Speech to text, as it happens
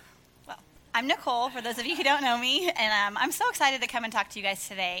I'm Nicole, for those of you who don't know me, and I'm so excited to come and talk to you guys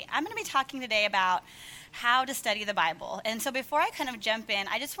today. I'm going to be talking today about how to study the Bible. And so before I kind of jump in,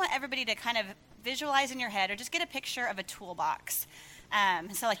 I just want everybody to kind of visualize in your head or just get a picture of a toolbox.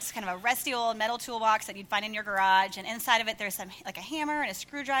 So like just kind of a rusty old metal toolbox that you'd find in your garage, and inside of it there's some like a hammer and a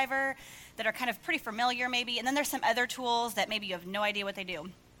screwdriver that are kind of pretty familiar maybe, and then there's some other tools that maybe you have no idea what they do.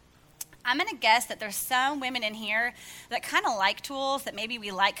 I'm going to guess that there's some women in here that kind of like tools, that maybe we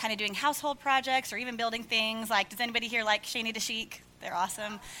like kind of doing household projects or even building things. Like, does anybody here like Shani DeChic? They're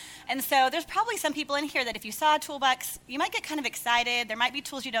awesome. And so there's probably some people in here that if you saw a toolbox, you might get kind of excited. There might be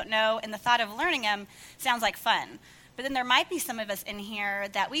tools you don't know, and the thought of learning them sounds like fun. But then there might be some of us in here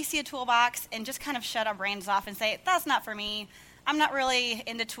that we see a toolbox and just kind of shut our brains off and say, that's not for me. I'm not really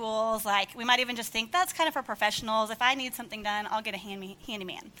into tools. Like, we might even just think that's kind of for professionals. If I need something done, I'll get a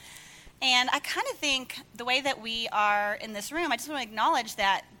handyman. And I kind of think the way that we are in this room, I just want to acknowledge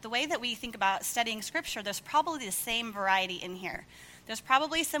that the way that we think about studying Scripture, there's probably the same variety in here. There's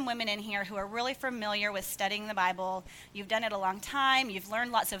probably some women in here who are really familiar with studying the Bible. You've done it a long time. You've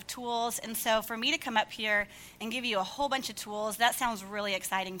learned lots of tools. And so for me to come up here and give you a whole bunch of tools, that sounds really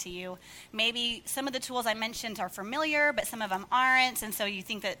exciting to you. Maybe some of the tools I mentioned are familiar, but some of them aren't. And so you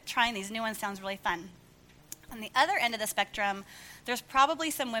think that trying these new ones sounds really fun. On the other end of the spectrum, there's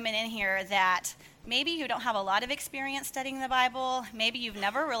probably some women in here that maybe you don't have a lot of experience studying the Bible. Maybe you've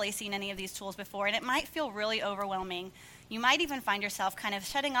never really seen any of these tools before, and it might feel really overwhelming. You might even find yourself kind of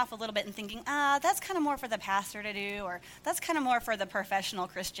shutting off a little bit and thinking, that's kind of more for the pastor to do, or that's kind of more for the professional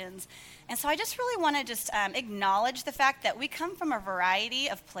Christians. And so I just really want to just acknowledge the fact that we come from a variety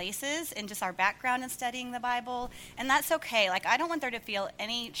of places in just our background in studying the Bible, and that's okay. Like, I don't want there to feel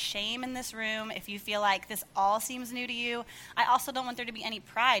any shame in this room if you feel like this all seems new to you. I also don't want there to be any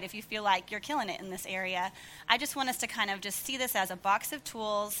pride if you feel like you're killing it in this area. I just want us to kind of just see this as a box of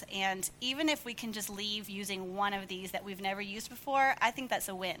tools, and even if we can just leave using one of these that we've never used before, I think that's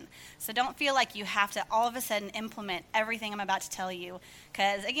a win. So don't feel like you have to all of a sudden implement everything I'm about to tell you,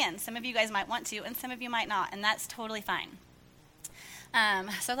 because again, some of you guys might want to and some of you might not, and that's totally fine.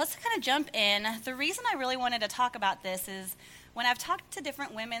 So let's kind of jump in. The reason I really wanted to talk about this is when I've talked to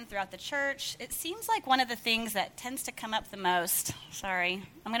different women throughout the church, it seems like one of the things that tends to come up the most, sorry,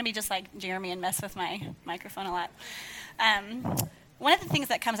 I'm going to be just like Jeremy and mess with my microphone a lot. One of the things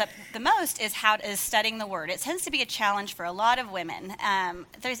that comes up the most is studying the Word. It tends to be a challenge for a lot of women.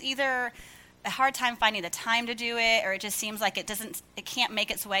 There's either a hard time finding the time to do it, or it just seems like it can't make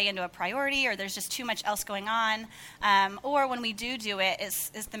its way into a priority, or there's just too much else going on. Or when we do it, it's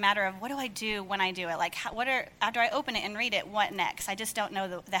the matter of, what do I do when I do it? Like, after I open it and read it, what next? I just don't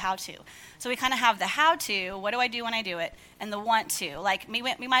know the how-to. So we kind of have the how-to, what do I do when I do it, and the want-to. Like,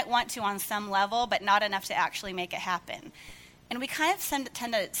 we might want to on some level, but not enough to actually make it happen. And we kind of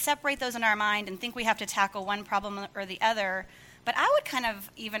tend to separate those in our mind and think we have to tackle one problem or the other. But I would kind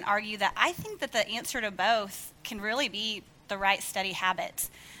of even argue that I think that the answer to both can really be the right study habits.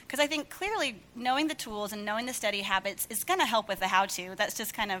 Because I think clearly knowing the tools and knowing the study habits is going to help with the how-to. That's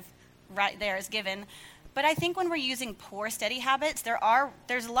just kind of right there as given. But I think when we're using poor study habits,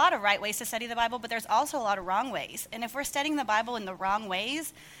 there's a lot of right ways to study the Bible, but there's also a lot of wrong ways. And if we're studying the Bible in the wrong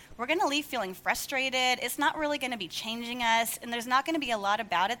ways, we're going to leave feeling frustrated. It's not really going to be changing us, and there's not going to be a lot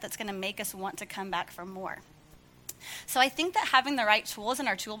about it that's going to make us want to come back for more. So I think that having the right tools in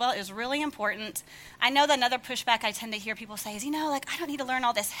our tool belt is really important. I know that another pushback I tend to hear people say is, like, I don't need to learn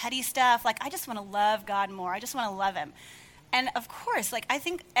all this heady stuff. Like, I just want to love God more. I just want to love Him. And of course, like, I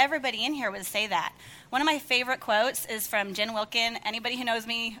think everybody in here would say that. One of my favorite quotes is from Jen Wilkin. Anybody who knows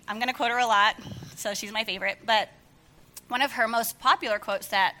me, I'm going to quote her a lot, so she's my favorite. But one of her most popular quotes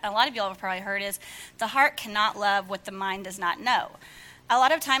that a lot of you all have probably heard is, the heart cannot love what the mind does not know. A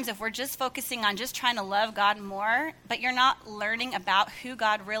lot of times, if we're just focusing on just trying to love God more, but you're not learning about who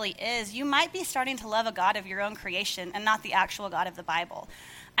God really is, you might be starting to love a God of your own creation and not the actual God of the Bible.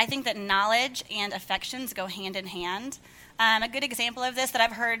 I think that knowledge and affections go hand in hand. A good example of this that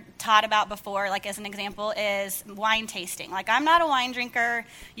I've heard taught about before, like as an example, is wine tasting. Like, I'm not a wine drinker.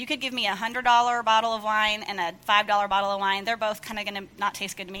 You could give me a $100 bottle of wine and a $5 bottle of wine. They're both kind of going to not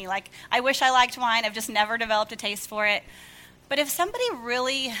taste good to me. Like, I wish I liked wine. I've just never developed a taste for it. But if somebody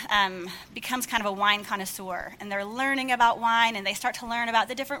really becomes kind of a wine connoisseur and they're learning about wine and they start to learn about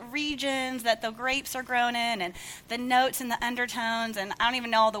the different regions that the grapes are grown in and the notes and the undertones, and I don't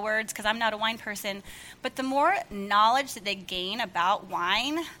even know all the words because I'm not a wine person, but the more knowledge that they gain about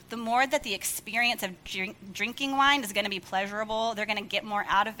wine, the more that the experience of drinking wine is going to be pleasurable. They're going to get more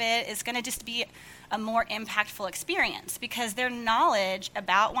out of it. It's going to just be a more impactful experience because their knowledge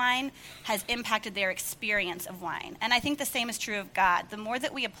about wine has impacted their experience of wine. And I think the same is true of God. The more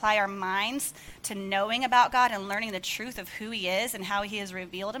that we apply our minds to knowing about God and learning the truth of who he is and how he has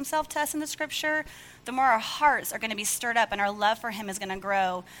revealed himself to us in the scripture, the more our hearts are going to be stirred up and our love for him is going to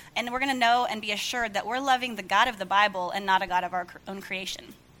grow. And we're going to know and be assured that we're loving the God of the Bible and not a God of our own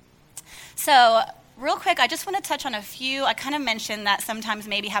creation. So, real quick, I just want to touch on a few. I kind of mentioned that sometimes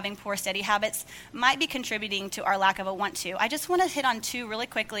maybe having poor study habits might be contributing to our lack of a want to. I just want to hit on two really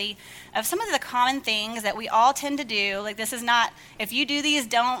quickly of some of the common things that we all tend to do. Like, this is not, if you do these,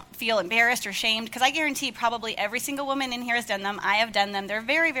 don't feel embarrassed or shamed, because I guarantee probably every single woman in here has done them. I have done them. They're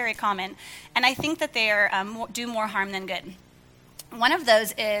very, very common. And I think that they do more harm than good. One of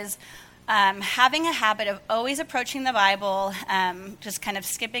those is having a habit of always approaching the Bible, just kind of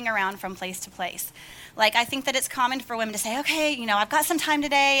skipping around from place to place. Like, I think that it's common for women to say, okay, I've got some time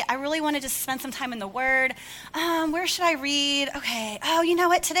today. I really want to just spend some time in the Word. Where should I read? Okay, oh, you know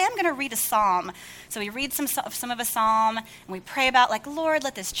what? Today I'm going to read a psalm. So we read some of a psalm, and we pray about, like, Lord,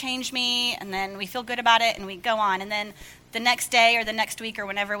 let this change me. And then we feel good about it, and we go on. And then the next day or the next week or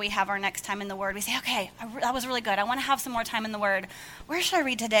whenever we have our next time in the Word, we say, okay, that was really good. I want to have some more time in the Word. Where should I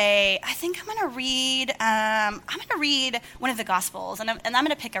read today? I think I'm going to read one of the Gospels, and I'm going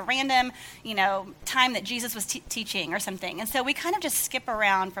to pick a random, time that Jesus was teaching or something. And so we kind of just skip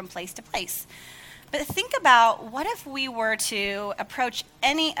around from place to place. But think about, what if we were to approach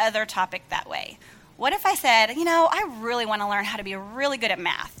any other topic that way? What if I said, I really want to learn how to be really good at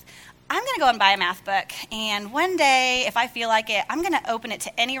math. I'm going to go and buy a math book, and one day, if I feel like it, I'm going to open it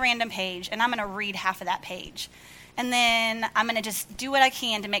to any random page, and I'm going to read half of that page. And then I'm going to just do what I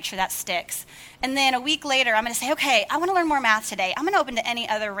can to make sure that sticks. And then a week later, I'm going to say, okay, I want to learn more math today. I'm going to open to any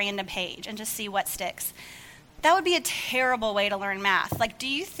other random page and just see what sticks. That would be a terrible way to learn math. Like, do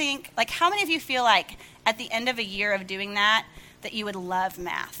you think, how many of you feel like at the end of a year of doing that you would love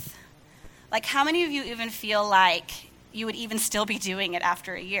math? Like, how many of you even feel like you would even still be doing it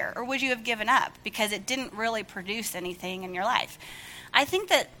after a year? Or would you have given up because it didn't really produce anything in your life? I think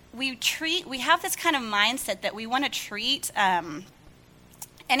that we have this kind of mindset that we want to treat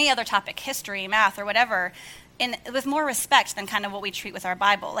any other topic, history, math, or whatever, with more respect than kind of what we treat with our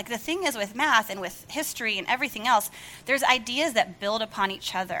Bible. Like, the thing is, with math and with history and everything else, there's ideas that build upon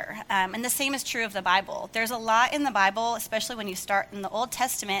each other. And the same is true of the Bible. There's a lot in the Bible, especially when you start in the Old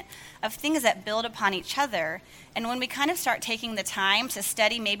Testament, of things that build upon each other. And when we kind of start taking the time to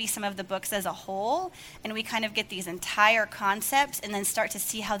study maybe some of the books as a whole, and we kind of get these entire concepts and then start to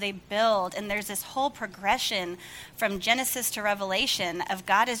see how they build, and there's this whole progression from Genesis to Revelation of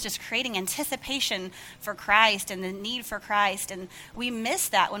God is just creating anticipation for Christ and the need for Christ, and we miss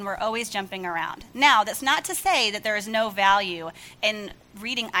that when we're always jumping around. Now, that's not to say that there is no value in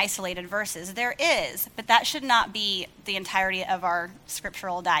reading isolated verses. There is, but that should not be the entirety of our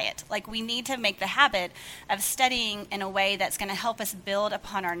scriptural diet. Like, we need to make the habit of studying in a way that's going to help us build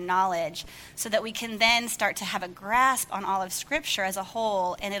upon our knowledge so that we can then start to have a grasp on all of Scripture as a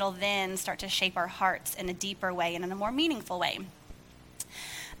whole, and it'll then start to shape our hearts in a deeper way and in a more meaningful way.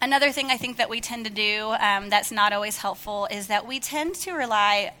 Another thing I think that we tend to do that's not always helpful is that we tend to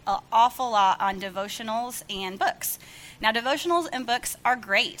rely an awful lot on devotionals and books. Now, devotionals and books are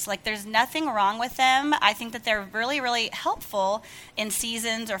great. Like, there's nothing wrong with them. I think that they're really, really helpful in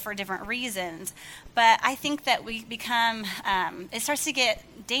seasons or for different reasons. But I think that we become, it starts to get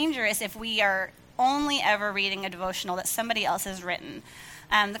dangerous if we are only ever reading a devotional that somebody else has written.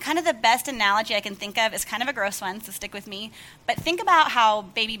 The best analogy I can think of is kind of a gross one, so stick with me. But think about how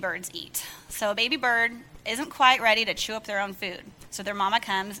baby birds eat. So a baby bird isn't quite ready to chew up their own food. So their mama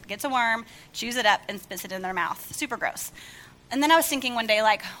comes, gets a worm, chews it up, and spits it in their mouth. Super gross. And then I was thinking one day,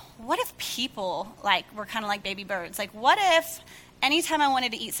 what if people, were kind of like baby birds? Like, what if anytime I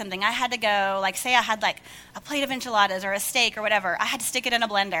wanted to eat something, I had to go, say I had, a plate of enchiladas or a steak or whatever, I had to stick it in a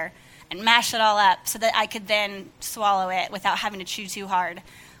blender and mash it all up so that I could then swallow it without having to chew too hard.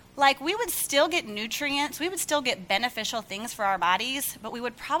 We would still get nutrients, we would still get beneficial things for our bodies, but we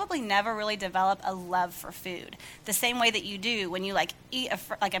would probably never really develop a love for food, the same way that you do when you eat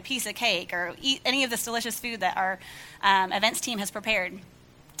a piece of cake or eat any of this delicious food that our events team has prepared.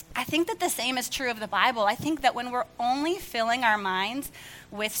 I think that the same is true of the Bible. I think that when we're only filling our minds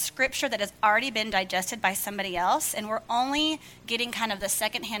with scripture that has already been digested by somebody else, and we're only getting kind of the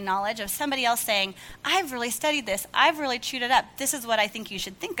secondhand knowledge of somebody else saying, I've really studied this, I've really chewed it up, this is what I think you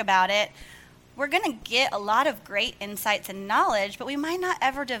should think about it, we're going to get a lot of great insights and knowledge, but we might not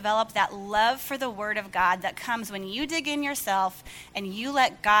ever develop that love for the Word of God that comes when you dig in yourself and you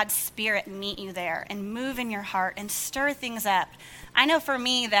let God's Spirit meet you there and move in your heart and stir things up. I know for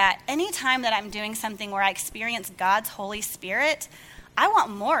me that any time that I'm doing something where I experience God's Holy Spirit, I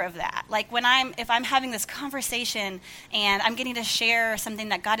want more of that. Like if I'm having this conversation and I'm getting to share something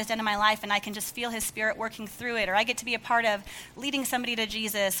that God has done in my life and I can just feel his Spirit working through it, or I get to be a part of leading somebody to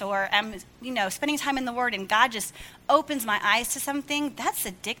Jesus, or I'm, spending time in the Word and God just opens my eyes to something, that's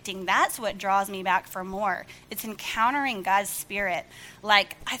addicting. That's what draws me back for more. It's encountering God's Spirit.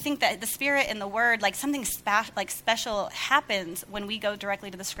 Like, I think that the Spirit and the Word, like something special happens when we go directly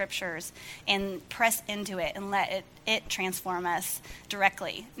to the Scriptures and press into it and let it transform us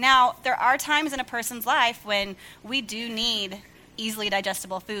directly. Now, there are times in a person's life when we do need easily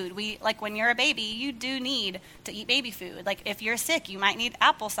digestible food. Like when you're a baby, you do need to eat baby food. Like if you're sick, you might need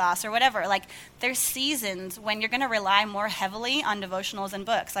applesauce or whatever. Like there's seasons when you're going to rely more heavily on devotionals and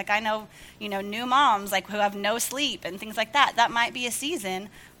books. Like I know, new moms like who have no sleep and things like that. That might be a season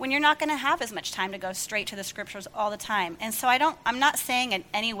when you're not going to have as much time to go straight to the Scriptures all the time. And so I'm not saying in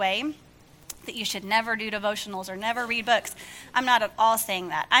any way that you should never do devotionals or never read books. I'm not at all saying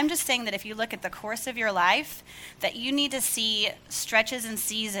that. I'm just saying that if you look at the course of your life, that you need to see stretches and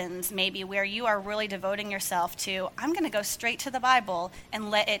seasons maybe where you are really devoting yourself to, I'm going to go straight to the Bible and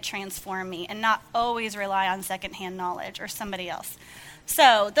let it transform me and not always rely on secondhand knowledge or somebody else.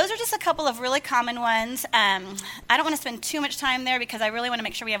 So those are just a couple of really common ones. I don't want to spend too much time there because I really want to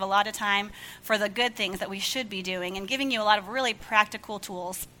make sure we have a lot of time for the good things that we should be doing and giving you a lot of really practical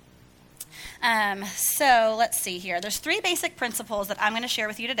tools. So let's see here. There's 3 basic principles that I'm going to share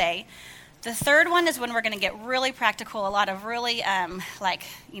with you today. The third one is when we're going to get really practical, a lot of really,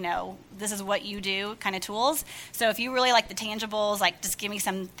 this is what you do kind of tools. So if you really like the tangibles, like just give me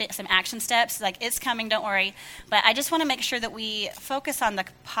some action steps, like it's coming, don't worry. But I just want to make sure that we focus on the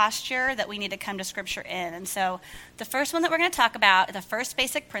posture that we need to come to Scripture in. And so the first one that we're going to talk about, the first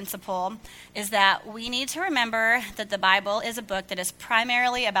basic principle, is that we need to remember that the Bible is a book that is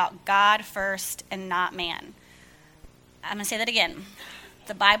primarily about God first and not man. I'm going to say that again.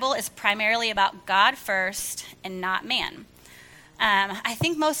 The Bible is primarily about God first and not man. I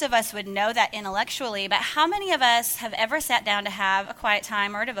think most of us would know that intellectually, but how many of us have ever sat down to have a quiet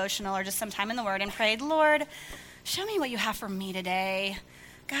time or a devotional or just some time in the Word and prayed, Lord, show me what you have for me today.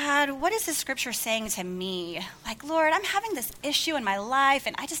 God, what is this Scripture saying to me? Like, Lord, I'm having this issue in my life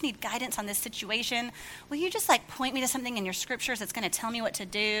and I just need guidance on this situation. Will you just point me to something in your Scriptures that's going to tell me what to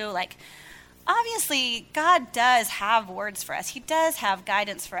do? Obviously, God does have words for us. He does have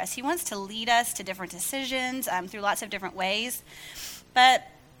guidance for us. He wants to lead us to different decisions through lots of different ways. But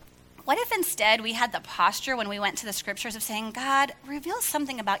what if instead we had the posture when we went to the Scriptures of saying, God, reveal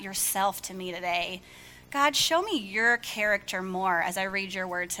something about yourself to me today. God, show me your character more as I read your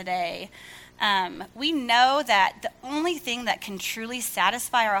word today. We know that the only thing that can truly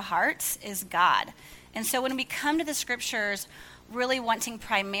satisfy our hearts is God. And so when we come to the Scriptures, really wanting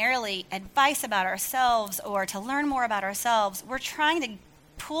primarily advice about ourselves or to learn more about ourselves, we're trying to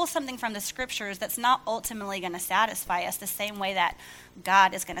pull something from the Scriptures that's not ultimately going to satisfy us the same way that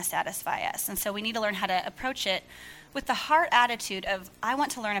God is going to satisfy us. And so we need to learn how to approach it with the heart attitude of, I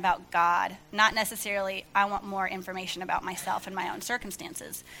want to learn about God, not necessarily, I want more information about myself and my own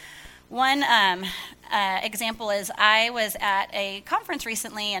circumstances. One example is I was at a conference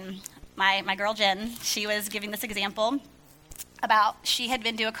recently, and my girl Jen, she was giving this example about she had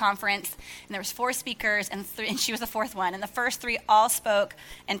been to a conference, and there was 4 speakers, and she was the 4th one, and the first 3 all spoke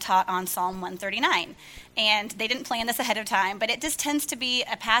and taught on Psalm 139. And they didn't plan this ahead of time, but it just tends to be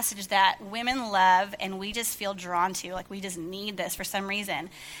a passage that women love, and we just feel drawn to, like we just need this for some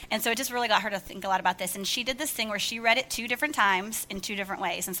reason. And so it just really got her to think a lot about this, and she did this thing where she read it 2 different times in 2 different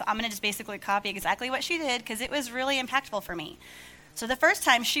ways. And so I'm going to just basically copy exactly what she did, because it was really impactful for me. So the first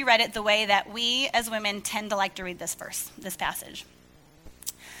time she read it the way that we as women tend to like to read this passage.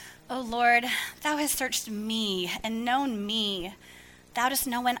 O Lord, thou hast searched me and known me. Thou dost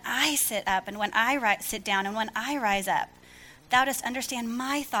know when I sit up and when I sit down and when I rise up. Thou dost understand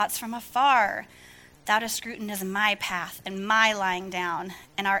my thoughts from afar. Thou dost scrutinize my path and my lying down,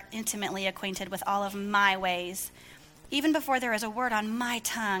 and art intimately acquainted with all of my ways. Even before there is a word on my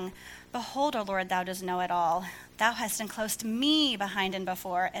tongue, behold, O Lord, thou dost know it all. Thou hast enclosed me behind and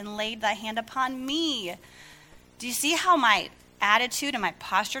before, and laid thy hand upon me. Do you see how my attitude and my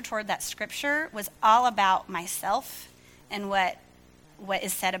posture toward that Scripture was all about myself and what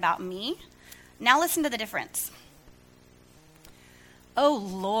is said about me? Now listen to the difference. O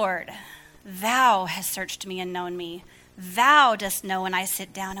Lord, thou hast searched me and known me. Thou dost know when I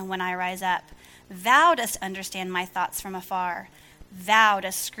sit down and when I rise up. Thou dost understand my thoughts from afar. Thou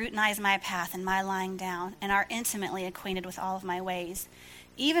dost scrutinize my path and my lying down, and art intimately acquainted with all of my ways.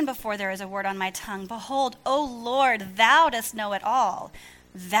 Even before there is a word on my tongue, behold, O Lord, thou dost know it all.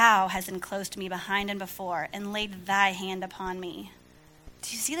 Thou hast enclosed me behind and before, and laid thy hand upon me.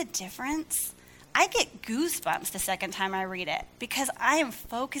 Do you see the difference? I get goosebumps the second time I read it because I am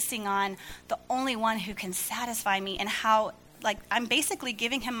focusing on the only one who can satisfy me, and how, like, I'm basically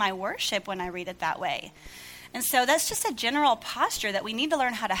giving him my worship when I read it that way. And so that's just a general posture that we need to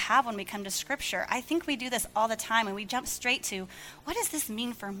learn how to have when we come to Scripture. I think we do this all the time, and we jump straight to, what does this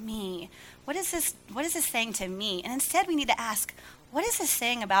mean for me? What is this saying to me? And instead we need to ask, what is this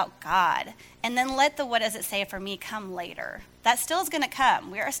saying about God? And then let the what does it say for me come later. That still is going to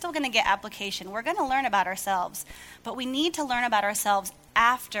come. We are still going to get application. We're going to learn about ourselves. But we need to learn about ourselves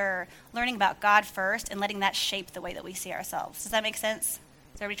after learning about God first and letting that shape the way that we see ourselves. Does that make sense?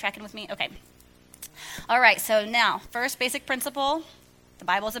 Is everybody tracking with me? Okay. All right, so now, first basic principle, the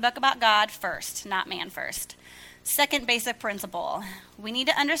Bible is a book about God first, not man first. Second basic principle, we need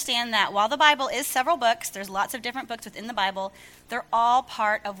to understand that while the Bible is several books, there's lots of different books within the Bible, they're all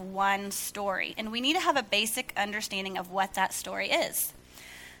part of one story. And we need to have a basic understanding of what that story is.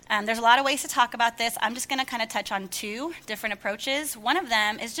 There's a lot of ways to talk about this. I'm just going to kind of touch on two different approaches. One of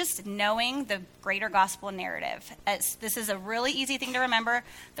them is just knowing the greater gospel narrative. This is a really easy thing to remember.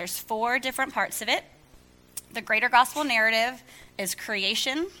 There's 4 different parts of it. The greater gospel narrative is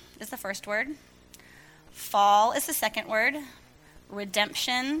creation is the first word. Fall is the second word.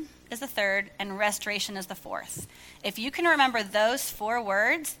 Redemption is the third, and restoration is the fourth. If you can remember those 4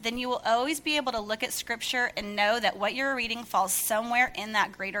 words, then you will always be able to look at Scripture and know that what you're reading falls somewhere in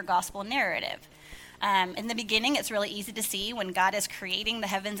that greater gospel narrative. In the beginning, it's really easy to see when God is creating the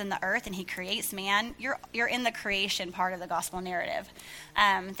heavens and the earth and he creates man, you're in the creation part of the gospel narrative.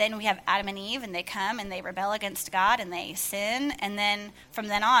 Then we have Adam and Eve, and they come and they rebel against God and they sin. And then from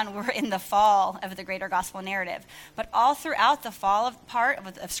then on, we're in the fall of the greater gospel narrative. But all throughout the fall part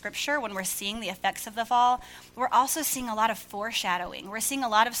of Scripture, when we're seeing the effects of the fall, we're also seeing a lot of foreshadowing. We're seeing a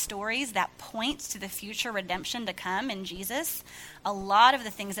lot of stories that point to the future redemption to come in Jesus. A lot of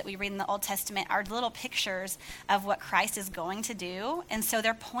the things that we read in the Old Testament are little pictures of what Christ is going to do, and so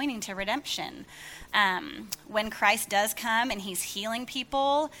they're pointing to redemption. When Christ does come and he's healing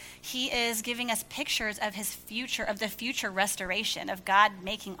people, he is giving us pictures of his future, of the future restoration, of God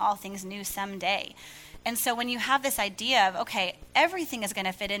making all things new someday. And so when you have this idea of, okay, everything is going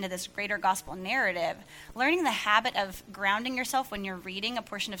to fit into this greater gospel narrative, learning the habit of grounding yourself when you're reading a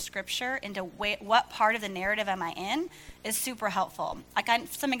portion of Scripture into what part of the narrative am I in is super helpful. Like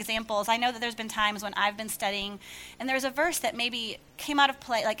some examples, I know that there's been times when I've been studying and there's a verse that maybe came out of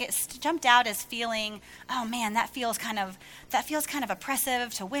play, like it jumped out as feeling, oh man, that feels kind of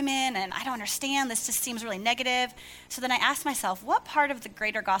oppressive to women, and I don't understand, this just seems really negative. So then I asked myself, what part of the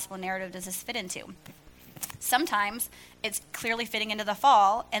greater gospel narrative does this fit into? Sometimes it's clearly fitting into the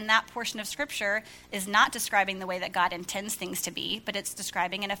fall, and that portion of Scripture is not describing the way that God intends things to be, but it's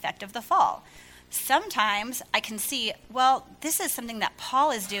describing an effect of the fall. Sometimes I can see, well, this is something that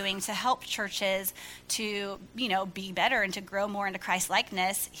Paul is doing to help churches to, be better and to grow more into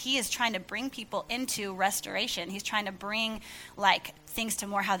Christ-likeness. He is trying to bring people into restoration. He's trying to bring, things to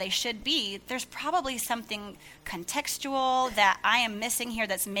more how they should be. There's probably something contextual that I am missing here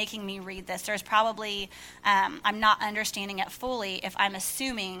that's making me read this. There's probably, I'm not understanding it fully if I'm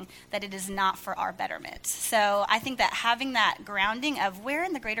assuming that it is not for our betterment. So I think that having that grounding of where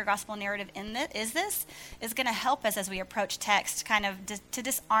in the greater gospel narrative is going to help us as we approach text, kind of to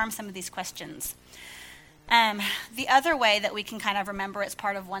disarm some of these questions. The other way that we can kind of remember it's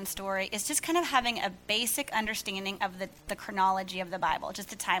part of one story is just kind of having a basic understanding of the chronology of the Bible, just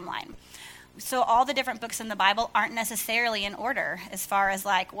the timeline. So all the different books in the Bible aren't necessarily in order as far as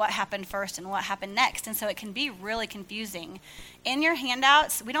what happened first and what happened next. And so it can be really confusing. In your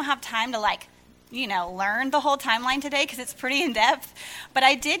handouts, we don't have time to learn the whole timeline today because it's pretty in-depth. But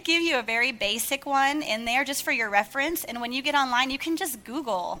I did give you a very basic one in there just for your reference. And when you get online, you can just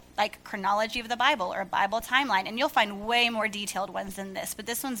Google chronology of the Bible or Bible timeline, and you'll find way more detailed ones than this. But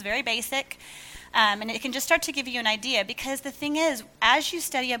this one's very basic. And it can just start to give you an idea, because the thing is, as you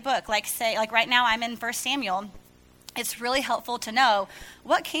study a book, right now I'm in 1 Samuel, it's really helpful to know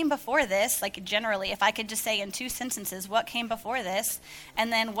what came before this, generally, if I could just say in 2 sentences, what came before this,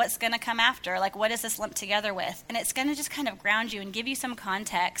 and then what's going to come after, what is this lumped together with? And it's going to just kind of ground you and give you some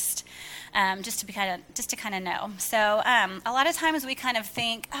context, just to kind of know. So a lot of times we kind of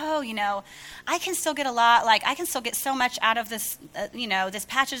think, I can still get a lot, I can still get so much out of this, this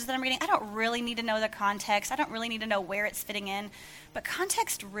passage that I'm reading. I don't really need to know the context. I don't really need to know where it's fitting in. But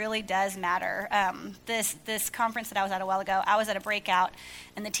context really does matter. This conference that I was at a while ago, I was at a breakout,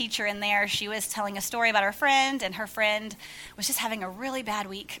 and the teacher in there, she was telling a story about her friend, and her friend was just having a really bad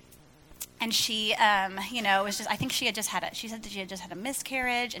week. And she, was just, I think she said that she had just had a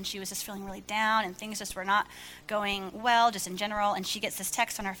miscarriage, and she was just feeling really down, and things just were not going well, just in general. And she gets this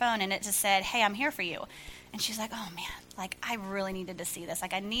text on her phone, and it just said, "Hey, I'm here for you." And she's like, "Oh man, like I really needed to see this.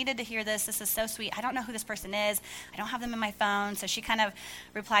 Like I needed to hear this. This is so sweet. I don't know who this person is. I don't have them in my phone." So she kind of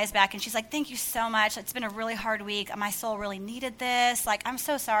replies back, and she's like, "Thank you so much. It's been a really hard week. My soul really needed this. Like I'm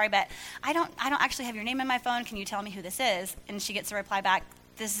so sorry, but I don't actually have your name in my phone. Can you tell me who this is?" And she gets a reply back,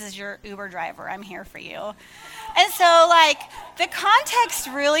 "This is your Uber driver. I'm here for you." And so, like, the context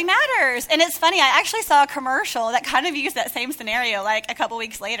really matters. And it's funny, I actually saw a commercial that kind of used that same scenario, like, a couple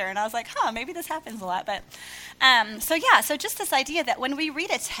weeks later. And I was like, maybe this happens a lot. But, so just this idea that when we read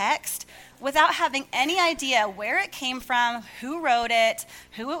a text, without having any idea where it came from, who wrote it,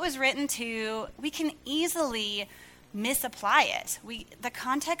 who it was written to, we can easily misapply it. The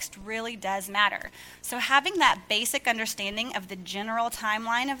context really does matter. So having that basic understanding of the general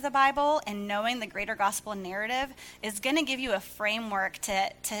timeline of the Bible and knowing the greater gospel narrative is going to give you a framework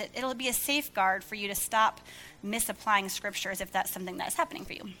it'll be a safeguard for you to stop misapplying scriptures if that's something that's happening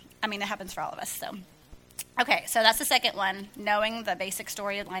for you. I mean, it happens for all of us, so. Okay, so that's the second one, knowing the basic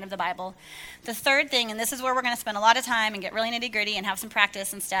storyline of the Bible. The third thing, and this is where we're going to spend a lot of time and get really nitty-gritty and have some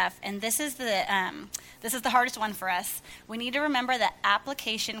practice and stuff, and this is the hardest one for us. We need to remember that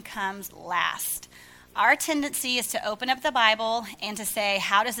application comes last. Our tendency is to open up the Bible and to say,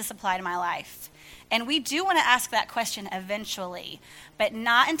 how does this apply to my life? And we do want to ask that question eventually, but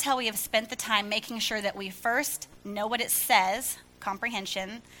not until we have spent the time making sure that we first know what it says,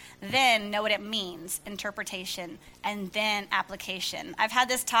 comprehension, then know what it means, interpretation, and then application. I've had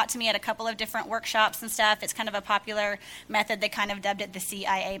this taught to me at a couple of different workshops and stuff. It's kind of a popular method. They kind of dubbed it the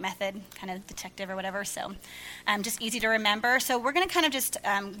CIA method, kind of detective or whatever, so just easy to remember. So we're going to kind of just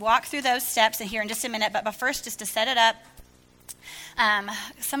walk through those steps here in just a minute, but first, just to set it up,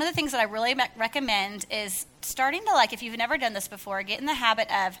 some of the things that I really recommend is starting to, if you've never done this before, get in the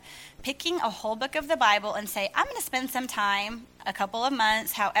habit of picking a whole book of the Bible and say, I'm going to spend some time, a couple of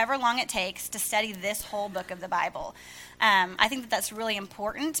months, however long it takes, to study this whole book of the Bible. I think that's really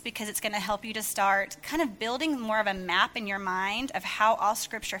important because it's going to help you to start kind of building more of a map in your mind of how all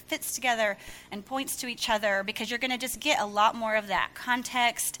Scripture fits together and points to each other, because you're going to just get a lot more of that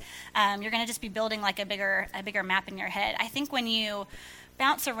context. You're going to just be building a bigger map in your head. I think when you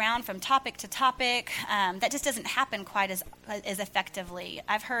bounce around from topic to topic, that just doesn't happen quite as effectively.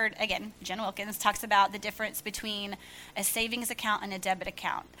 I've heard, again, Jen Wilkins talks about the difference between a savings account and a debit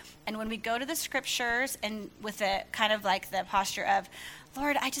account. And when we go to the scriptures and with a kind of the posture of,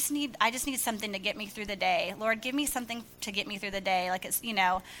 Lord, I just need something to get me through the day. Lord, give me something to get me through the day.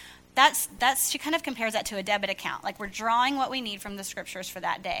 She kind of compares that to a debit account. We're drawing what we need from the scriptures for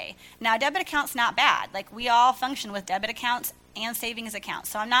that day. Now, a debit account's not bad. We all function with debit accounts and savings accounts.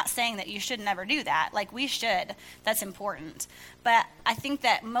 So I'm not saying that you should never do that. We should. That's important. But I think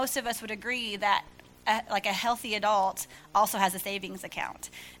that most of us would agree that a healthy adult also has a savings account.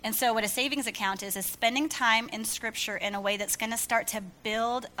 And so what a savings account is spending time in Scripture in a way that's going to start to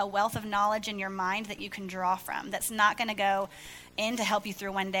build a wealth of knowledge in your mind that you can draw from. That's not going to go in to help you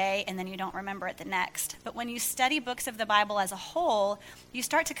through one day and then you don't remember it the next. But when you study books of the Bible as a whole, you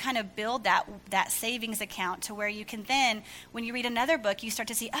start to kind of build that savings account to where you can then, when you read another book, you start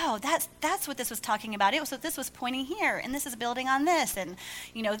to see, oh, that's what this was talking about. This was pointing here, and this is building on this. And,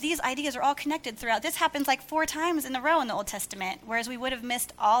 these ideas are all connected throughout. This happens 4 times in a row in the Old Testament, whereas we would have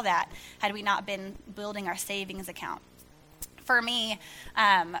missed all that had we not been building our savings account. For me,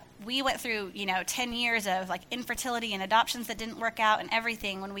 we went through, 10 years of infertility and adoptions that didn't work out and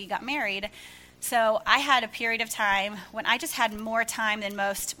everything when we got married. So I had a period of time when I just had more time than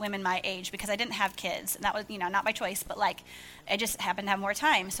most women my age because I didn't have kids. And that was, not by choice, but I just happened to have more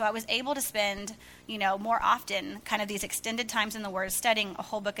time. So I was able to spend, more often kind of these extended times in the Word studying a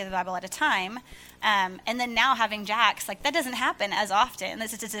whole book of the Bible at a time. And then now having Jax, that doesn't happen as often.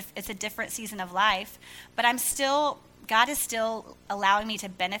 It's a different season of life. But God is still allowing me to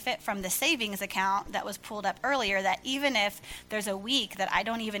benefit from the savings account that was pulled up earlier, that even if there's a week that I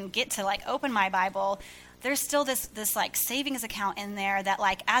don't even get to open my Bible, there's still this savings account in there that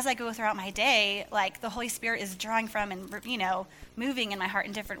as I go throughout my day, the Holy Spirit is drawing from and, moving in my heart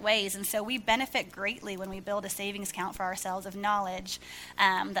in different ways. And so we benefit greatly when we build a savings account for ourselves of knowledge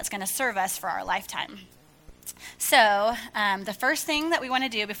that's going to serve us for our lifetime. So the first thing that we want to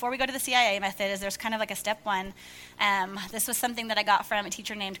do before we go to the CIA method is there's kind of a step one. This was something that I got from a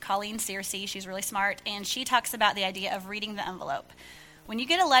teacher named Colleen Searcy. She's really smart, and she talks about the idea of reading the envelope. When you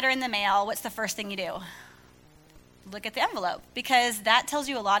get a letter in the mail, what's the first thing you do? Look at the envelope, because that tells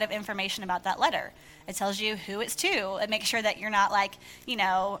you a lot of information about that letter. It tells you who it's to. It makes sure that you're not like,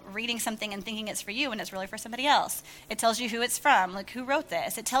 reading something and thinking it's for you when it's really for somebody else. It tells you who it's from, like who wrote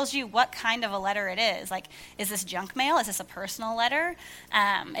this. It tells you what kind of a letter it is. Like, is this junk mail? Is this a personal letter?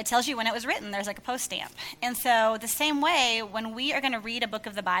 It tells you when it was written. There's like a post stamp. And so the same way, when we are going to read a book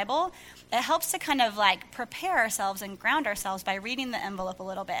of the Bible, it helps to kind of like prepare ourselves and ground ourselves by reading the envelope a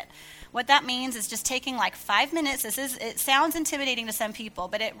little bit. What that means is just taking like 5 minutes. It sounds intimidating to some people,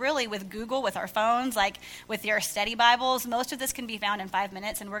 but it really, with Google, with our phones, like with your study Bibles, most of this can be found in 5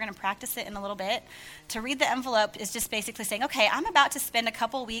 minutes, and we're going to practice it in a little bit. To read the envelope is just basically saying, okay, I'm about to spend a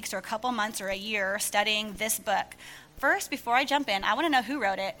couple weeks or a couple months or a year studying this book. First, before I jump in, I want to know who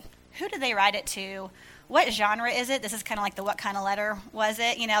wrote it. Who did they write it to? What genre is it? This is kind of like the what kind of letter was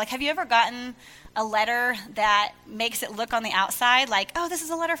it? Like, have you ever gotten a letter that makes it look on the outside like, oh, this is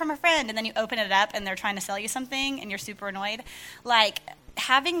a letter from a friend, and then you open it up and they're trying to sell you something and you're super annoyed? Like,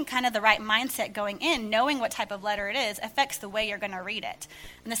 having kind of the right mindset going in, knowing what type of letter it is, affects the way you're going to read it.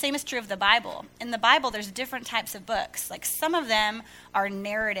 And the same is true of the Bible. In the Bible, there's different types of books. Like, some of them are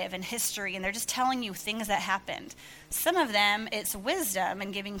narrative and history, and they're just telling you things that happened. Some of them, it's wisdom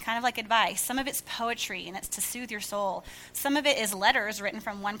and giving kind of like advice. Some of it's poetry, and it's to soothe your soul. Some of it is letters written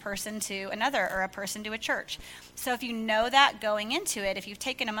from one person to another, or a person to a church. So if you know that going into it, if you've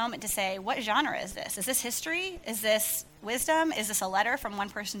taken a moment to say, what genre is this? Is this history? Is this wisdom? Is this a letter from one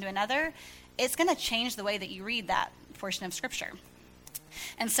person to another? It's going to change the way that you read that portion of Scripture.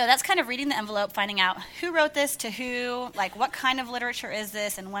 And so that's kind of reading the envelope, finding out who wrote this to who, like what kind of literature is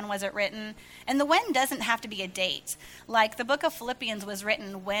this, and when was it written. And the when doesn't have to be a date. Like, the book of Philippians was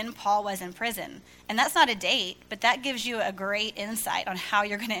written when Paul was in prison. And that's not a date, but that gives you a great insight on how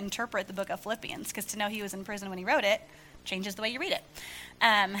you're going to interpret the book of Philippians, because to know he was in prison when he wrote it changes the way you read it.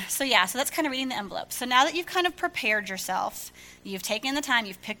 So that's kind of reading the envelope. So now that you've kind of prepared yourself, you've taken the time,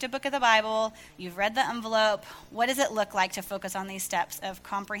 you've picked a book of the Bible, you've read the envelope, what does it look like to focus on these steps of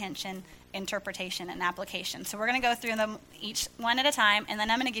comprehension, interpretation, and application? So we're going to go through them each one at a time, and then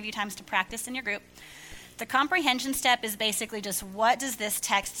I'm going to give you times to practice in your group. The comprehension step is basically just, what does this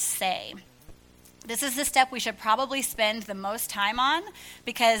text say? This is the step we should probably spend the most time on,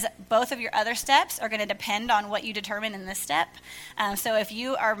 because both of your other steps are going to depend on what you determine in this step. So if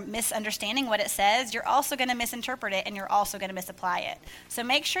you are misunderstanding what it says, you're also going to misinterpret it, and you're also going to misapply it. So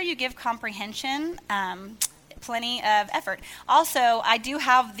make sure you give comprehension plenty of effort. Also, I do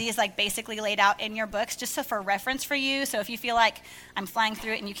have these like basically laid out in your books just so for reference for you. So if you feel like I'm flying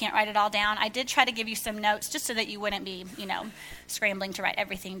through it and you can't write it all down, I did try to give you some notes just so that you wouldn't be, scrambling to write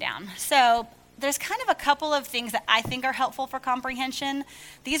everything down. So there's kind of a couple of things that I think are helpful for comprehension.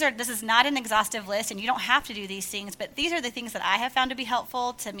 This is not an exhaustive list, and you don't have to do these things, but these are the things that I have found to be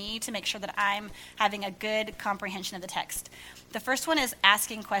helpful to me to make sure that I'm having a good comprehension of the text. The first one is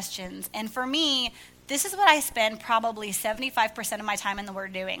asking questions. And for me, this is what I spend probably 75% of my time in the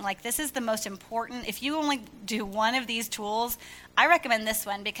Word doing. Like, this is the most important. If you only do one of these tools, I recommend this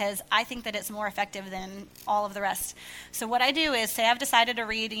one because I think that it's more effective than all of the rest. So what I do is, say I've decided to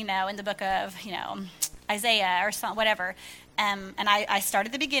read, in the book of, Isaiah or whatever, and I start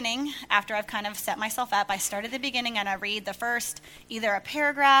at the beginning. After I've kind of set myself up, I start at the beginning and I read the first, either a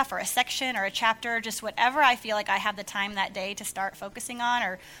paragraph or a section or a chapter, just whatever I feel like I have the time that day to start focusing on,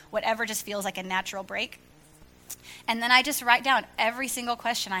 or whatever just feels like a natural break. And then I just write down every single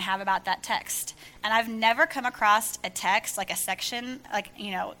question I have about that text. And I've never come across a text, like a section,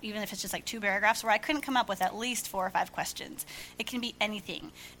 even if it's just like 2 paragraphs, where I couldn't come up with at least 4 or 5 questions. It can be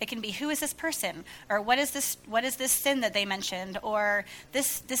anything. It can be, who is this person? Or what is this sin that they mentioned? Or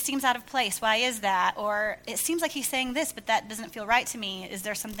this seems out of place. Why is that? Or it seems like he's saying this, but that doesn't feel right to me. Is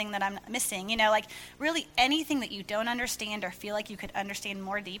there something that I'm missing? Really anything that you don't understand or feel like you could understand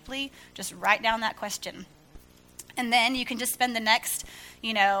more deeply, just write down that question. And then you can just spend the next,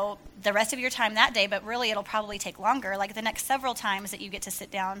 the rest of your time that day, but really it'll probably take longer, like the next several times that you get to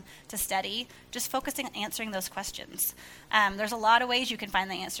sit down to study, just focusing on answering those questions. There's a lot of ways you can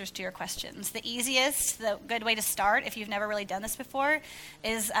find the answers to your questions. The good way to start, if you've never really done this before,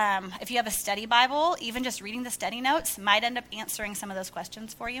 is if you have a study Bible, even just reading the study notes might end up answering some of those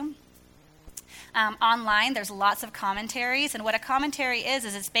questions for you. Online, there's lots of commentaries, and what a commentary is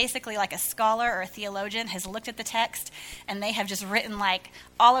it's basically like a scholar or a theologian has looked at the text, and they have just written like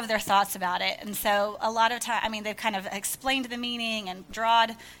all of their thoughts about it. And so a lot of time, they've kind of explained the meaning and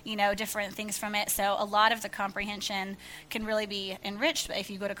drawn, different things from it. So a lot of the comprehension can really be enriched if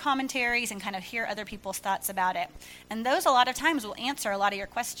you go to commentaries and kind of hear other people's thoughts about it. And those a lot of times will answer a lot of your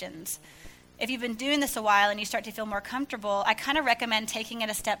questions. If you've been doing this a while and you start to feel more comfortable, I kind of recommend taking it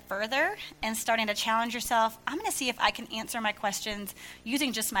a step further and starting to challenge yourself. I'm going to see if I can answer my questions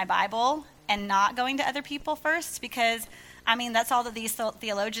using just my Bible and not going to other people first, because I mean, that's all that these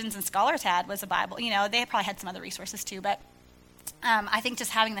theologians and scholars had was a Bible. You know, they probably had some other resources too, but I think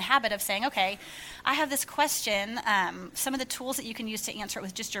just having the habit of saying, okay, I have this question. Some of the tools that you can use to answer it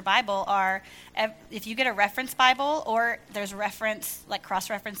with just your Bible are, if you get a reference Bible or there's like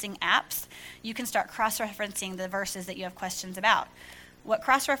cross-referencing apps, you can start cross-referencing the verses that you have questions about. What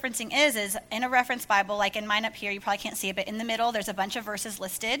cross-referencing is in a reference Bible, like in mine up here, you probably can't see it, but in the middle, there's a bunch of verses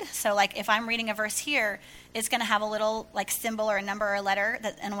listed. So like if I'm reading a verse here, it's going to have a little like symbol or a number or a letter,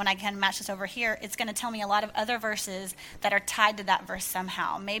 and when I can match this over here, it's going to tell me a lot of other verses that are tied to that verse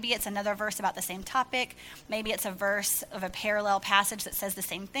somehow. Maybe it's another verse about the same topic. Maybe it's a verse of a parallel passage that says the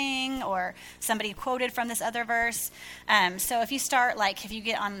same thing, or somebody quoted from this other verse. So if you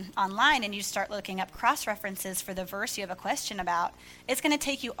get online and you start looking up cross-references for the verse you have a question about, it's going to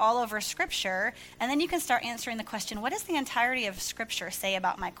take you all over Scripture, and then you can start answering the question, what does the entirety of Scripture say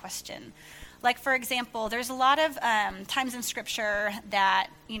about my question? Like, for example, there's a lot of times in Scripture that,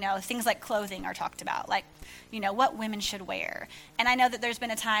 things like clothing are talked about, like, what women should wear. And I know that there's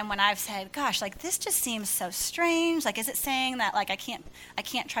been a time when I've said, gosh, like, this just seems so strange. Like, is it saying that, like, I can't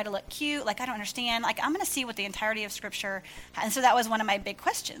try to look cute? Like, I don't understand. Like, I'm going to see what the entirety of Scripture, and so that was one of my big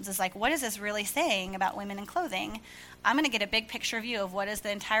questions, is like, what is this really saying about women and clothing? I'm going to get a big picture view of what does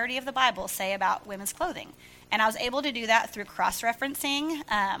the entirety of the Bible say about women's clothing. And I was able to do that through cross-referencing,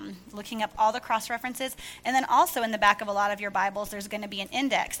 looking up all the cross-references. And then also in the back of a lot of your Bibles, there's going to be an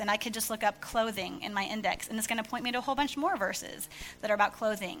index. And I could just look up clothing in my index. And it's going to point me to a whole bunch more verses that are about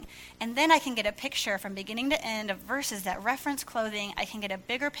clothing. And then I can get a picture from beginning to end of verses that reference clothing. I can get a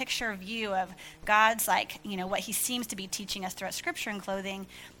bigger picture view of God's, what he seems to be teaching us throughout Scripture and clothing.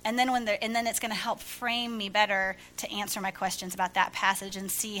 And then it's going to help frame me better to answer my questions about that passage and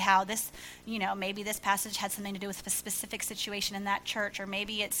see how this, maybe this passage had something to do with a specific situation in that church, or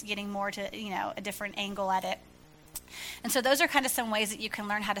maybe it's getting more to, a different angle at it. And so those are kind of some ways that you can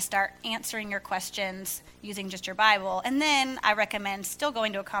learn how to start answering your questions using just your Bible. And then I recommend still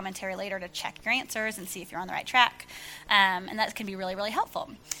going to a commentary later to check your answers and see if you're on the right track. And that can be really, really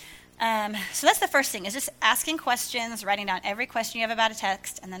helpful. So that's the first thing, is just asking questions, writing down every question you have about a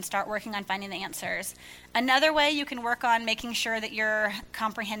text, and then start working on finding the answers. Another way you can work on making sure that you're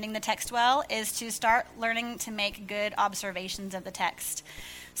comprehending the text well is to start learning to make good observations of the text.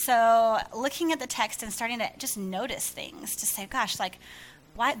 So looking at the text and starting to just notice things, to say, gosh, like,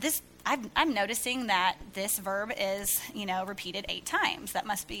 why this? I'm noticing that this verb is, repeated 8 times. That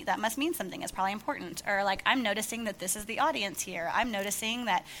must mean something. It's probably important. Or like, I'm noticing that this is the audience here. I'm noticing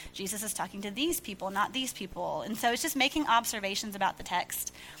that Jesus is talking to these people, not these people. And so it's just making observations about the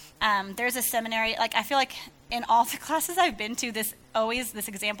text. There's a seminary, I feel like in all the classes I've been to, this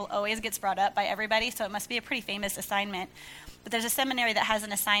example always gets brought up by everybody. So it must be a pretty famous assignment. But there's a seminary that has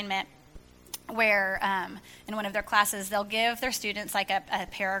an assignment where in one of their classes, they'll give their students like a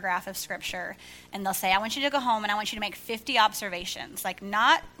paragraph of Scripture, and they'll say, I want you to go home and I want you to make 50 observations. Like,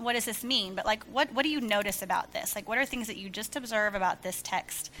 not what does this mean, but like, what do you notice about this? Like, what are things that you just observe about this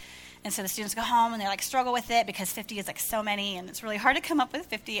text? And so the students go home and they struggle with it because 50 is so many, and it's really hard to come up with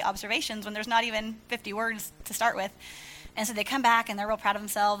 50 observations when there's not even 50 words to start with. And so they come back and they're real proud of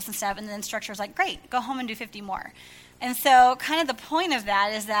themselves and stuff, and the instructor's like, great, go home and do 50 more. And so kind of the point of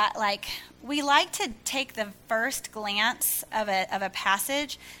that is that we like to take the first glance of a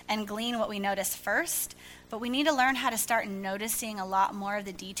passage and glean what we notice first, but we need to learn how to start noticing a lot more of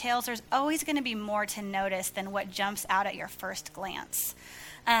the details. There's always going to be more to notice than what jumps out at your first glance.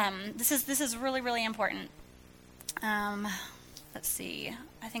 This is really, really important. Let's see.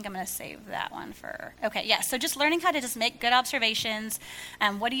 I think I'm going to save that one for... Okay, yeah, so just learning how to just make good observations.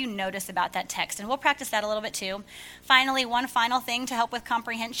 What do you notice about that text? And we'll practice that a little bit too. Finally, one final thing to help with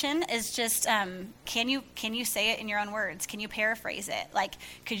comprehension is just, can you say it in your own words? Can you paraphrase it?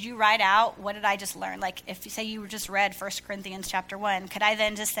 Could you write out, what did I just learn? If you say you just read 1 Corinthians chapter 1, could I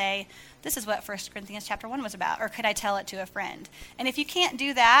then just say, this is what 1 Corinthians chapter 1 was about? Or could I tell it to a friend? And if you can't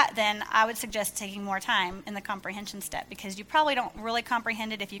do that, then I would suggest taking more time in the comprehension step, because you probably don't really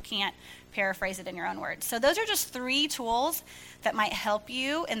comprehend it if you can't paraphrase it in your own words. So those are just 3 tools that might help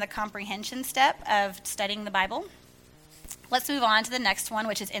you in the comprehension step of studying the Bible. Let's move on to the next one,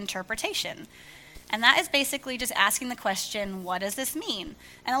 which is interpretation. And that is basically just asking the question, what does this mean?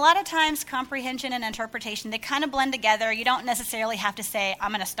 And a lot of times, comprehension and interpretation, they kind of blend together. You don't necessarily have to say,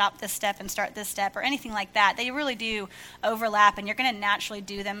 I'm going to stop this step and start this step or anything like that. They really do overlap, and you're going to naturally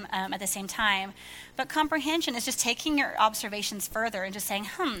do them at the same time. But comprehension is just taking your observations further and just saying,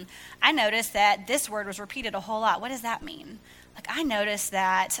 I noticed that this word was repeated a whole lot. What does that mean? like, I noticed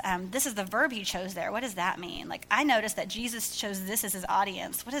that this is the verb he chose there. What does that mean? Like, I noticed that Jesus chose this as his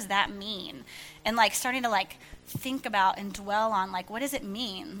audience. What does that mean? And like starting to like think about and dwell on like, what does it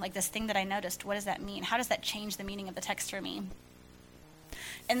mean? Like this thing that I noticed, what does that mean? How does that change the meaning of the text for me?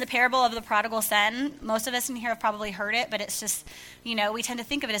 In the parable of the prodigal son, most of us in here have probably heard it, but it's just, we tend to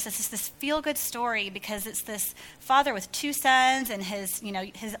think of it as this feel-good story because it's this father with two sons, and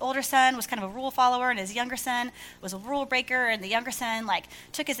his older son was kind of a rule follower, and his younger son was a rule breaker, and the younger son, like,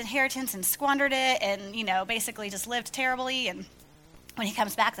 took his inheritance and squandered it and, basically just lived terribly. And when he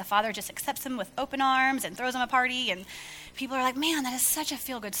comes back, the father just accepts him with open arms and throws him a party, and people are like, man, that is such a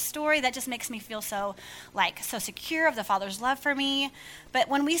feel-good story. That just makes me feel so secure of the Father's love for me. But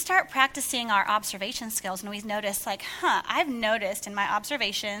when we start practicing our observation skills and we notice, I've noticed in my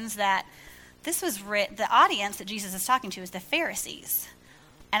observations that this was the audience that Jesus is talking to is the Pharisees.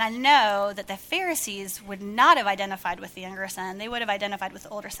 And I know that the Pharisees would not have identified with the younger son. They would have identified with the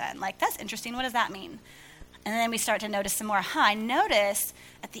older son. Like, that's interesting. What does that mean? And then we start to notice some more. I notice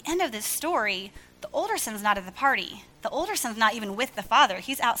at the end of this story, the older son's not at the party. The older son's not even with the father.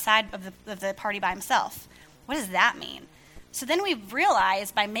 He's outside of the party by himself. What does that mean? So then we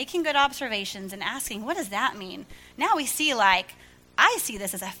realize by making good observations and asking, what does that mean? Now we see, I see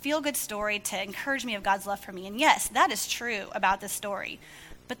this as a feel-good story to encourage me of God's love for me. And yes, that is true about this story.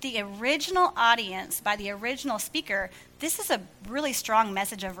 But the original audience, by the original speaker, this is a really strong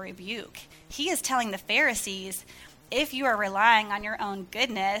message of rebuke. He is telling the Pharisees, if you are relying on your own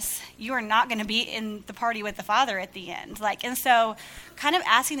goodness, you are not going to be in the party with the Father at the end. And so kind of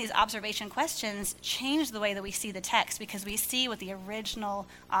asking these observation questions change the way that we see the text because we see what the original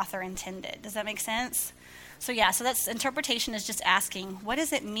author intended. Does that make sense? So that's interpretation is just asking, what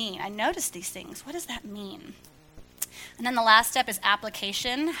does it mean? I noticed these things. What does that mean? And then the last step is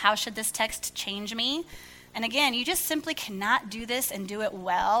application. How should this text change me? And again, you just simply cannot do this and do it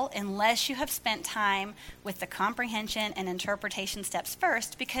well unless you have spent time with the comprehension and interpretation steps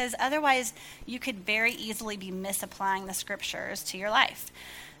first, because otherwise you could very easily be misapplying the scriptures to your life.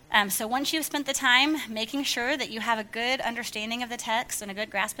 So once you've spent the time making sure that you have a good understanding of the text and a good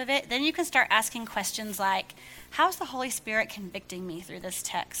grasp of it, then you can start asking questions like, how's the Holy Spirit convicting me through this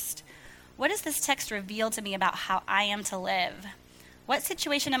text? What does this text reveal to me about how I am to live? What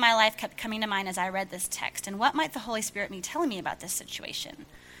situation in my life kept coming to mind as I read this text? And what might the Holy Spirit be telling me about this situation?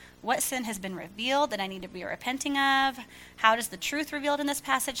 What sin has been revealed that I need to be repenting of? How does the truth revealed in this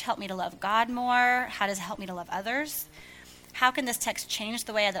passage help me to love God more? How does it help me to love others? How can this text change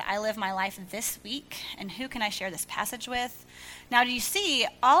the way that I live my life this week? And who can I share this passage with? Now, do you see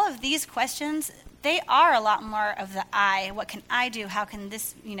all of these questions? They are a lot more of the I. What can I do? How can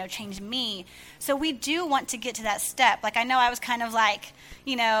this, change me? So we do want to get to that step. I know I was kind of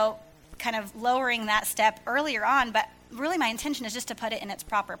lowering that step earlier on, but really my intention is just to put it in its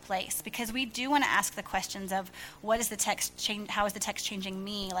proper place, because we do want to ask the questions of what is the text change? How is the text changing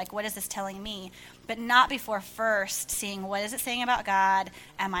me? What is this telling me? But not before first seeing what is it saying about God?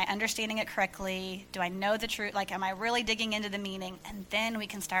 Am I understanding it correctly? Do I know the truth? Am I really digging into the meaning? And then we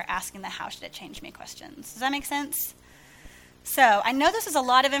can start asking the how should it change me questions. Does that make sense? So I know this is a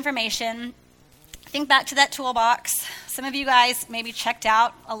lot of information. Think back to that toolbox. Some of you guys maybe checked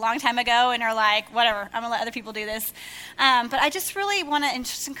out a long time ago and are like, whatever, I'm going to let other people do this. But I just really want to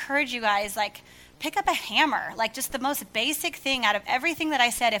just encourage you guys, pick up a hammer. Just the most basic thing out of everything that I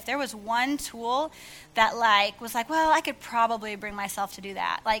said. If there was one tool that was well, I could probably bring myself to do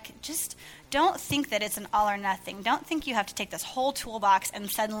that. Just don't think that it's an all or nothing. Don't think you have to take this whole toolbox and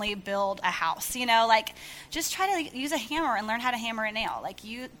suddenly build a house. Just try to use a hammer and learn how to hammer a nail.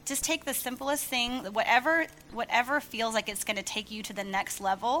 You just take the simplest thing, whatever feels like it's going to take you to the next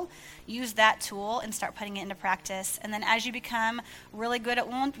level, use that tool and start putting it into practice. And then as you become really good at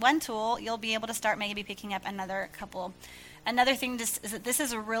one tool, you'll be able to start maybe picking up another couple. Another thing is that this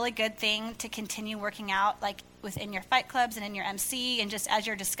is a really good thing to continue working out within your fight clubs and in your MC, and just as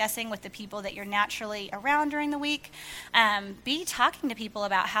you're discussing with the people that you're naturally around during the week, be talking to people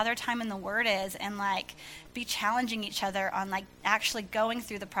about how their time in the Word is, and be challenging each other on actually going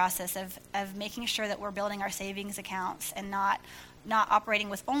through the process of making sure that we're building our savings accounts and not operating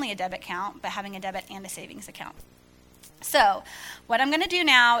with only a debit account, but having a debit and a savings account. So what I'm going to do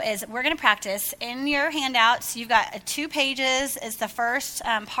now is we're going to practice. In your handouts, you've got 2 pages. It's the first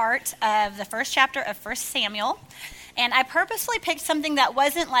part of the first chapter of 1 Samuel. And I purposely picked something that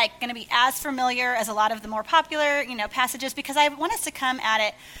wasn't going to be as familiar as a lot of the more popular, passages, because I want us to come at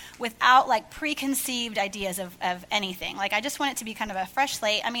it without preconceived ideas of anything. I just want it to be kind of a fresh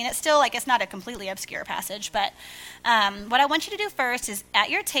slate. I mean, it's still it's not a completely obscure passage, but what I want you to do first is at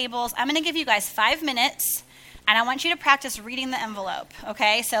your tables, I'm going to give you guys 5 minutes. And I want you to practice reading the envelope,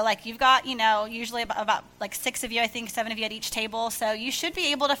 okay? So like you've got, usually about like 6 of you, I think 7 of you at each table. So you should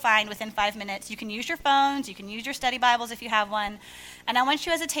be able to find within 5 minutes. You can use your phones, you can use your study Bibles if you have one. And I want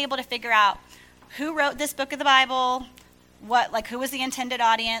you as a table to figure out who wrote this book of the Bible, who was the intended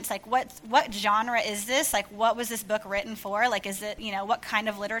audience, like what genre is this, like what was this book written for, like is it, what kind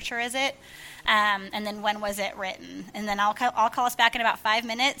of literature is it, and then when was it written, and then I'll call us back in about 5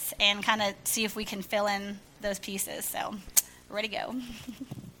 minutes and kind of see if we can fill in those pieces. So ready to go.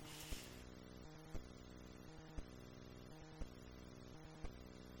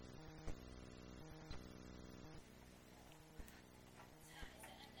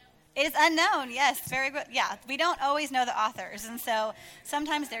 It is unknown, yes, very good. Yeah, we don't always know the authors, and so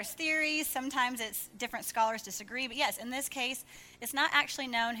sometimes there's theories, sometimes it's different scholars disagree, but yes, in this case, it's not actually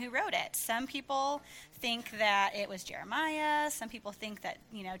known who wrote it. Some people think that it was Jeremiah, some people think that,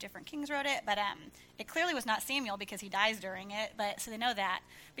 different kings wrote it, but it clearly was not Samuel because he dies during it, so they know that.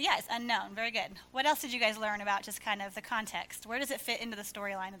 But yeah, it's unknown, very good. What else did you guys learn about just kind of the context? Where does it fit into the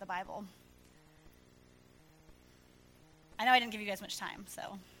storyline of the Bible? I know I didn't give you guys much time,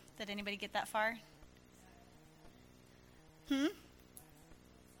 so... Did anybody get that far? During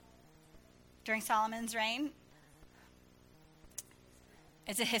Solomon's reign?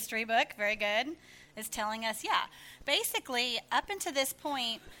 It's a history book. Very good. It's telling us, basically, up until this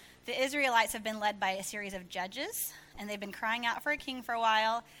point, the Israelites have been led by a series of judges, and they've been crying out for a king for a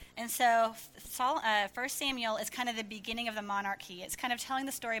while. And so 1 Samuel is kind of the beginning of the monarchy. It's kind of telling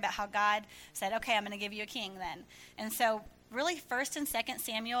the story about how God said, okay, I'm going to give you a king then. And so really 1 and 2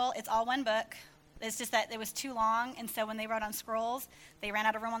 Samuel, it's all one book. It's just that it was too long, and so when they wrote on scrolls, they ran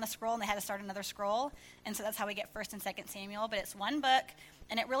out of room on the scroll, and they had to start another scroll. And so that's how we get 1 and 2 Samuel. But it's one book,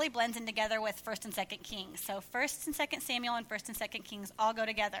 and it really blends in together with 1 and 2 Kings. So 1 and 2 Samuel and 1 and 2 Kings all go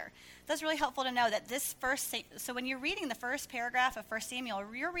together. That's really helpful to know that so when you're reading the first paragraph of 1 Samuel,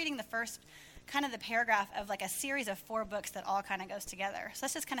 you're reading the first kind of the paragraph of like a series of 4 books that all kind of goes together. So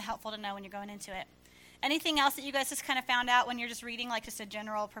that's just kind of helpful to know when you're going into it. Anything else that you guys just kind of found out when you're just reading, like just a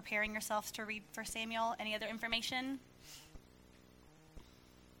general preparing yourselves to read 1 Samuel? Any other information?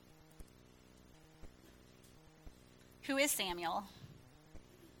 Who is Samuel?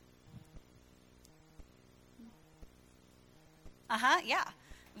 Yeah.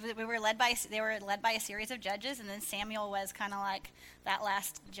 They were led by a series of judges, and then Samuel was kind of like that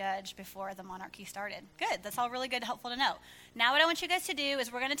last judge before the monarchy started. Good. That's all really good, helpful to know. Now what I want you guys to do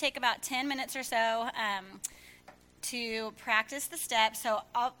is we're going to take about 10 minutes or so to practice the steps. So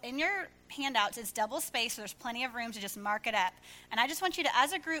in your handouts, it's double spaced, so there's plenty of room to just mark it up. And I just want you to,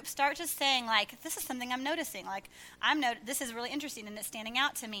 as a group, start just saying, like, this is something I'm noticing. Like, this is really interesting, and it's standing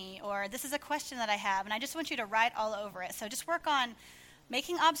out to me. Or this is a question that I have. And I just want you to write all over it. So just work on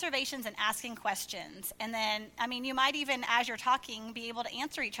making observations and asking questions. And then, you might even, as you're talking, be able to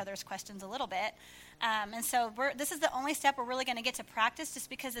answer each other's questions a little bit. And so this is the only step we're really going to get to practice, just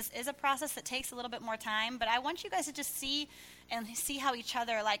because this is a process that takes a little bit more time. But I want you guys to just see how each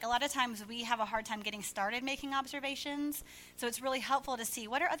other, like a lot of times we have a hard time getting started making observations. So it's really helpful to see,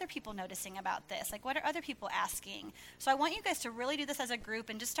 what are other people noticing about this? Like, what are other people asking? So I want you guys to really do this as a group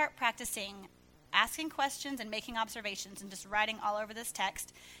and just start practicing asking questions and making observations and just writing all over this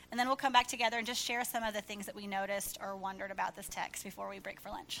text. And then we'll come back together and just share some of the things that we noticed or wondered about this text before we break for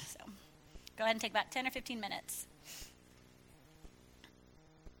lunch. So go ahead and take about 10 or 15 minutes.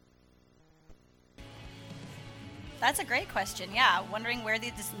 That's a great question. Yeah, wondering where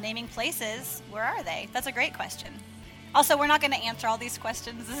these naming places, where are they? That's a great question. Also, we're not going to answer all these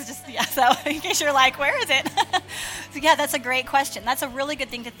questions. This is just, so in case you're like, where is it? So yeah, that's a great question. That's a really good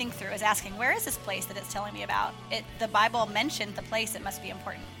thing to think through, is asking, where is this place that it's telling me about? The Bible mentioned the place, it must be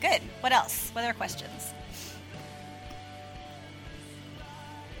important. Good. What else? What other questions?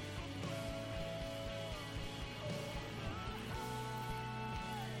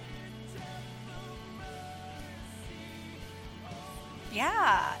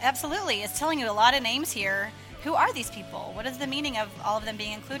 Yeah, absolutely. It's telling you a lot of names here. Who are these people? What is the meaning of all of them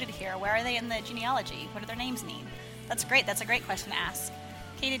being included here? Where are they in the genealogy? What do their names mean? That's great. That's a great question to ask.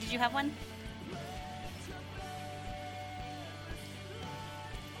 Katie, did you have one?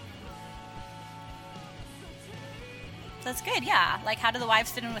 That's good, yeah. Like, how do the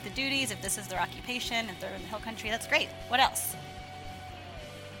wives fit in with the duties? If this is their occupation, if they're in the hill country, that's great. What else?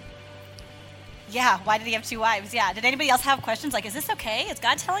 Yeah, why did he have 2 wives? Yeah, did anybody else have questions? Like, is this okay? Is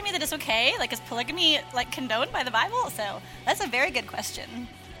God telling me that it's okay? Like, is polygamy, like, condoned by the Bible? So that's a very good question.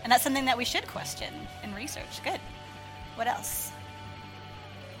 And that's something that we should question and research. Good. What else?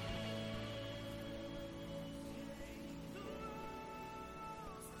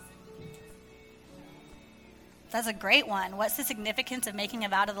 That's a great one. What's the significance of making a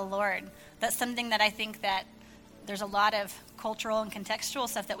vow to the Lord? That's something that I think that there's a lot of cultural and contextual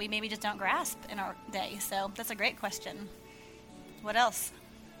stuff that we maybe just don't grasp in our day. So that's a great question. What else?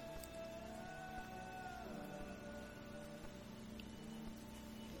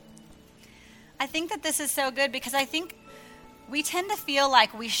 I think that this is so good because I think we tend to feel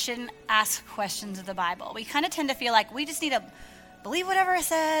like we shouldn't ask questions of the Bible. We kind of tend to feel like we just need to believe whatever it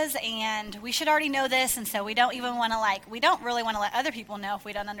says and we should already know this, and so we don't even want to we don't really want to let other people know if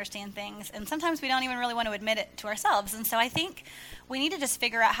we don't understand things, and sometimes we don't even really want to admit it to ourselves. And so I think we need to just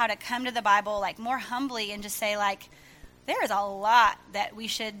figure out how to come to the Bible more humbly and just say there is a lot that we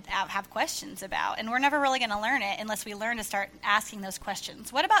should have questions about, and we're never really going to learn it unless we learn to start asking those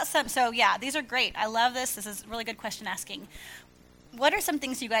questions. What about these are great. I love this. This is really good question asking. What are some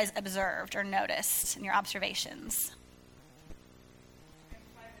things you guys observed or noticed in your observations?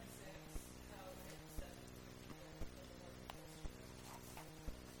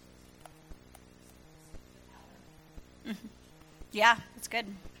 Mm-hmm. Yeah, that's good.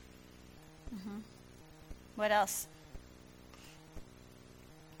 Mm-hmm. What else?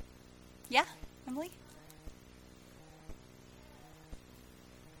 Yeah, Emily?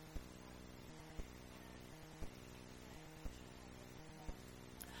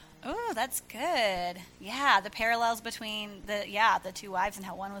 Oh, that's good. Yeah, the parallels between the two wives and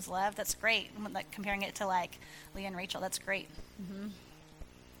how one was loved. That's great. Comparing it to Leah and Rachel. That's great. Mm-hmm.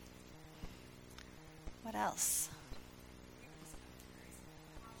 What else?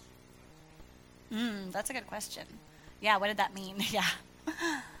 That's a good question. Yeah, what did that mean? Yeah.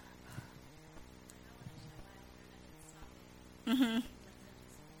 Mm-hmm.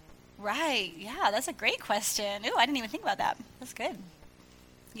 Right. Yeah, that's a great question. Ooh, I didn't even think about that. That's good.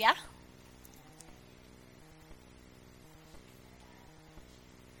 Yeah.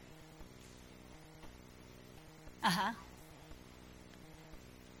 Uh-huh.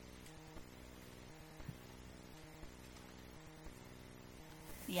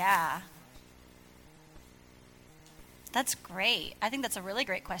 Yeah. That's great. I think that's a really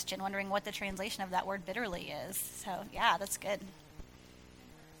great question, wondering what the translation of that word bitterly is. So, yeah, that's good.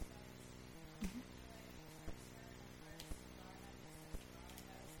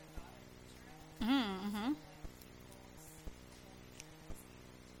 Mm-hmm.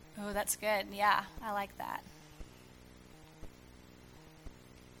 Oh, that's good. Yeah, I like that.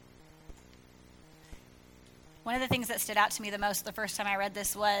 One of the things that stood out to me the most the first time I read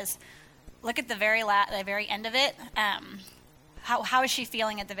this was look at the very end of it. How is she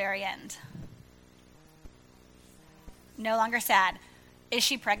feeling at the very end? No longer sad. Is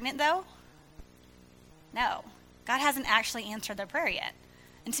she pregnant though? No. God hasn't actually answered their prayer yet.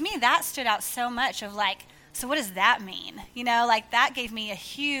 And to me, that stood out so much of so what does that mean? That gave me a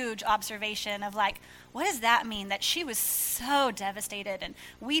huge observation of what does that mean? That she was so devastated and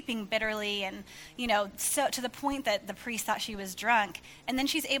weeping bitterly and, so to the point that the priest thought she was drunk. And then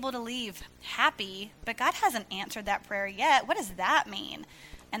she's able to leave happy, but God hasn't answered that prayer yet. What does that mean?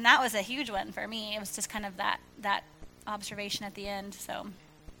 And that was a huge one for me. It was just kind of that observation at the end, so...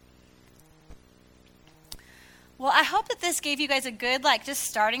 Well, I hope that this gave you guys a good, just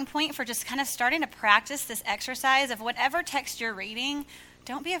starting point for just kind of starting to practice this exercise of whatever text you're reading.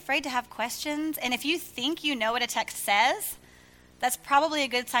 Don't be afraid to have questions. And if you think you know what a text says, that's probably a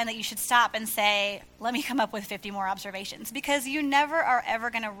good sign that you should stop and say, let me come up with 50 more observations. Because you never are ever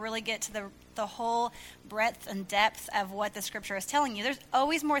going to really get to the whole breadth and depth of what the scripture is telling you. There's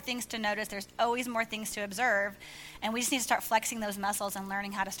always more things to notice. There's always more things to observe. And we just need to start flexing those muscles and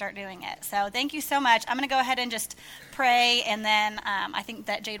learning how to start doing it. So thank you so much. I'm going to go ahead and just pray. And then I think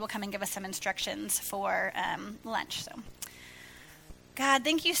that Jade will come and give us some instructions for lunch. So. God,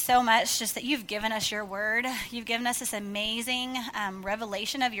 thank you so much just that you've given us your word. You've given us this amazing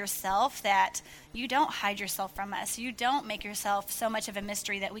revelation of yourself, that you don't hide yourself from us. You don't make yourself so much of a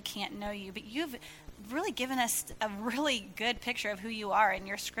mystery that we can't know you, but you've really given us a really good picture of who you are in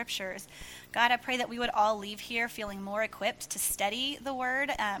your scriptures. God, I pray that we would all leave here feeling more equipped to study the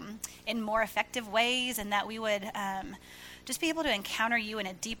word in more effective ways, and that we would just be able to encounter you in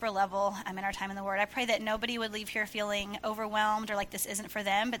a deeper level in our time in the Word. I pray that nobody would leave here feeling overwhelmed or like this isn't for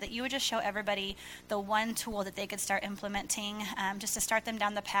them, but that you would just show everybody the one tool that they could start implementing just to start them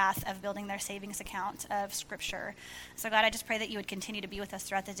down the path of building their savings account of Scripture. So God, I just pray that you would continue to be with us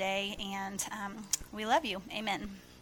throughout the day, and we love you. Amen.